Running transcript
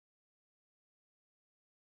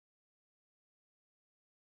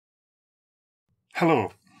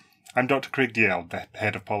Hello, I'm Dr. Craig Dalziel, the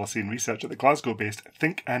Head of Policy and Research at the Glasgow-based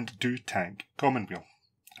Think and Do tank, Common Weal.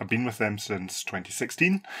 I've been with them since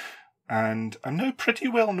 2016, and I'm now pretty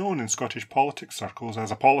well known in Scottish politics circles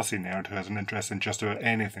as a policy nerd who has an interest in just about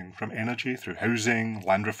anything from energy through housing,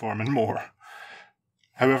 land reform and more.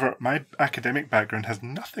 However, my academic background has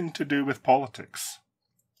nothing to do with politics.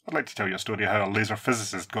 I'd like to tell you a story of how a laser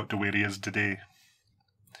physicist got to where he is today.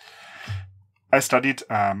 I studied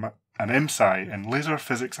an MSci in laser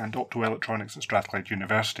physics and optoelectronics at Strathclyde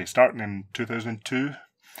University, starting in 2002.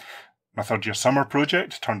 My third year summer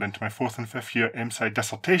project turned into my fourth and fifth year MSci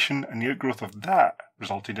dissertation, and the outgrowth of that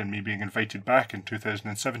resulted in me being invited back in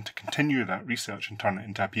 2007 to continue that research and turn it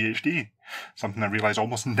into a PhD, something I realise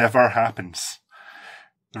almost never happens.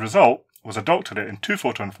 The result was a doctorate in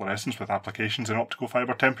 2-photon fluorescence with applications in optical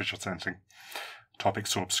fibre temperature sensing. A topic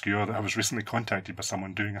so obscure that I was recently contacted by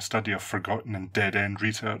someone doing a study of forgotten and dead-end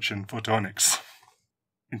research in photonics.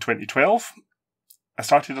 In 2012, I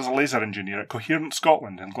started as a laser engineer at Coherent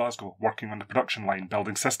Scotland in Glasgow, working on the production line,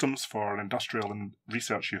 building systems for industrial and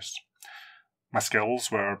research use. My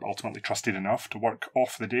skills were ultimately trusted enough to work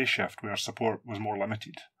off the day shift where support was more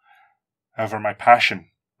limited. However, my passion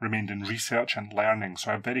remained in research and learning,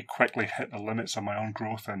 so I very quickly hit the limits of my own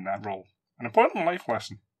growth in that role. An important life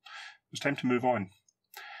lesson. It was time to move on.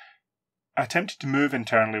 I attempted to move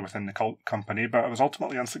internally within the company, but I was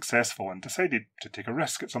ultimately unsuccessful and decided to take a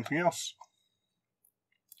risk at something else.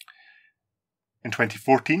 In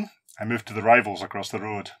 2014, I moved to the rivals across the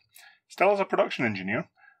road, still as a production engineer,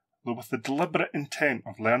 though with the deliberate intent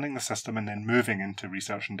of learning the system and then moving into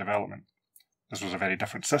research and development. This was a very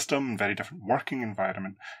different system and very different working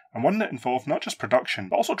environment, and one that involved not just production,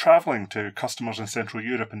 but also travelling to customers in Central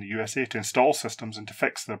Europe and the USA to install systems and to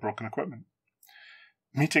fix their broken equipment.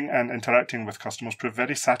 Meeting and interacting with customers proved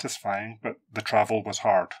very satisfying, but the travel was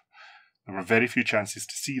hard. There were very few chances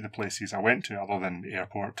to see the places I went to other than the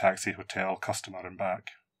airport, taxi, hotel, customer and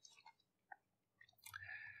back.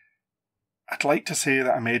 I'd like to say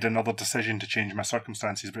that I made another decision to change my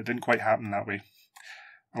circumstances, but it didn't quite happen that way.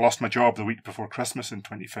 I lost my job the week before Christmas in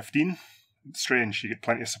 2015. It's strange, you get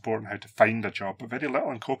plenty of support on how to find a job, but very little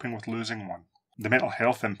on coping with losing one. The mental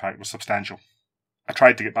health impact was substantial. I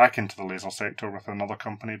tried to get back into the laser sector with another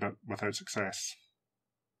company, but without success.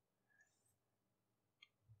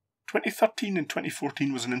 2013 and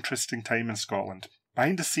 2014 was an interesting time in Scotland.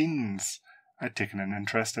 Behind the scenes, I'd taken an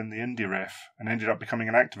interest in the indie ref and ended up becoming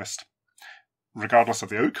an activist. Regardless of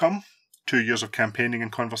the outcome, 2 years of campaigning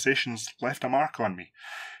and conversations left a mark on me.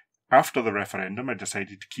 After the referendum, I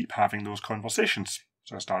decided to keep having those conversations,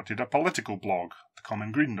 so I started a political blog,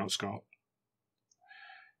 thecommongreen.scot.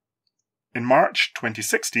 In March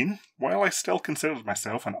 2016, while I still considered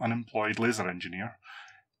myself an unemployed laser engineer,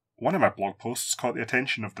 one of my blog posts caught the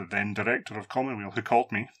attention of the then director of Common Weal, who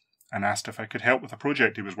called me and asked if I could help with a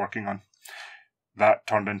project he was working on. That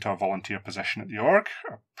turned into a volunteer position at the org,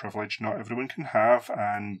 a privilege not everyone can have,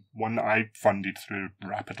 and one that I funded through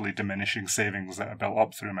rapidly diminishing savings that I built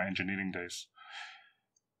up through my engineering days.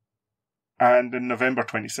 And in November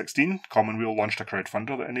 2016, Common Weal launched a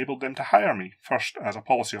crowdfunder that enabled them to hire me, first as a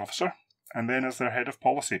policy officer, and then as their head of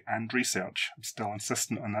policy and research. I'm still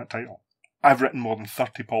insistent on that title. I've written more than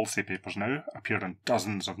 30 policy papers now, appeared on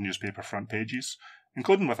dozens of newspaper front pages,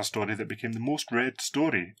 including with a story that became the most read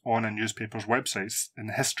story on a newspaper's websites in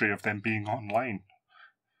the history of them being online.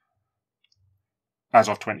 As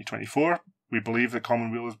of 2024, we believe that Common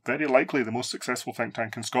Weal is very likely the most successful think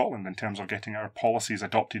tank in Scotland in terms of getting our policies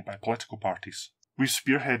adopted by political parties. We've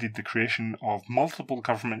spearheaded the creation of multiple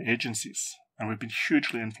government agencies, and we've been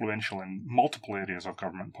hugely influential in multiple areas of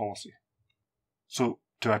government policy. So,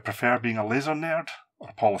 do I prefer being a laser nerd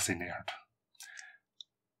or a policy nerd?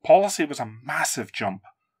 Policy was a massive jump,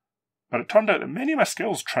 but it turned out that many of my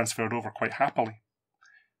skills transferred over quite happily.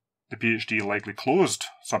 The PhD likely closed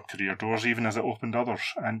some career doors even as it opened others,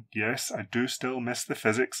 and yes, I do still miss the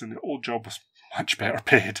physics and the old job was much better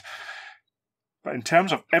paid. But in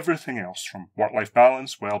terms of everything else, from work-life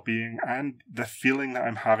balance, well-being, and the feeling that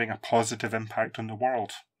I'm having a positive impact on the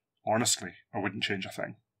world, honestly, I wouldn't change a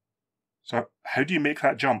thing. So how do you make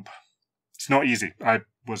that jump? It's not easy. I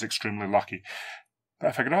was extremely lucky. But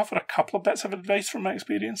if I could offer a couple of bits of advice from my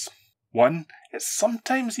experience. One, it's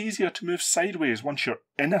sometimes easier to move sideways once you're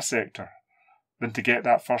in a sector than to get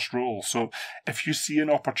that first role. So if you see an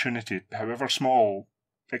opportunity, however small,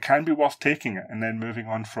 it can be worth taking it and then moving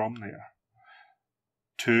on from there.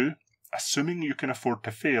 Two, assuming you can afford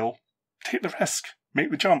to fail, take the risk, make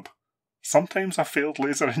the jump. Sometimes a failed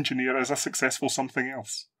laser engineer is a successful something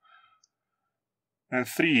else. And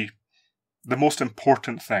three, the most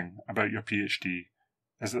important thing about your PhD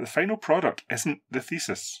is that the final product isn't the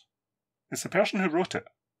thesis. It's the person who wrote it.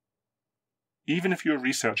 Even if your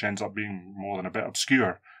research ends up being more than a bit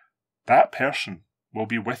obscure, that person will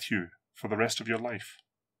be with you for the rest of your life.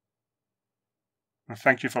 And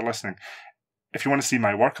thank you for listening. If you want to see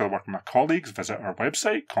my work or the work of my colleagues, visit our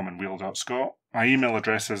website, commonweal.scot. My email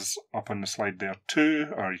address is up on the slide there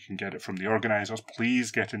too, or you can get it from the organisers.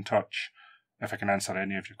 Please get in touch if I can answer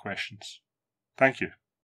any of your questions. Thank you.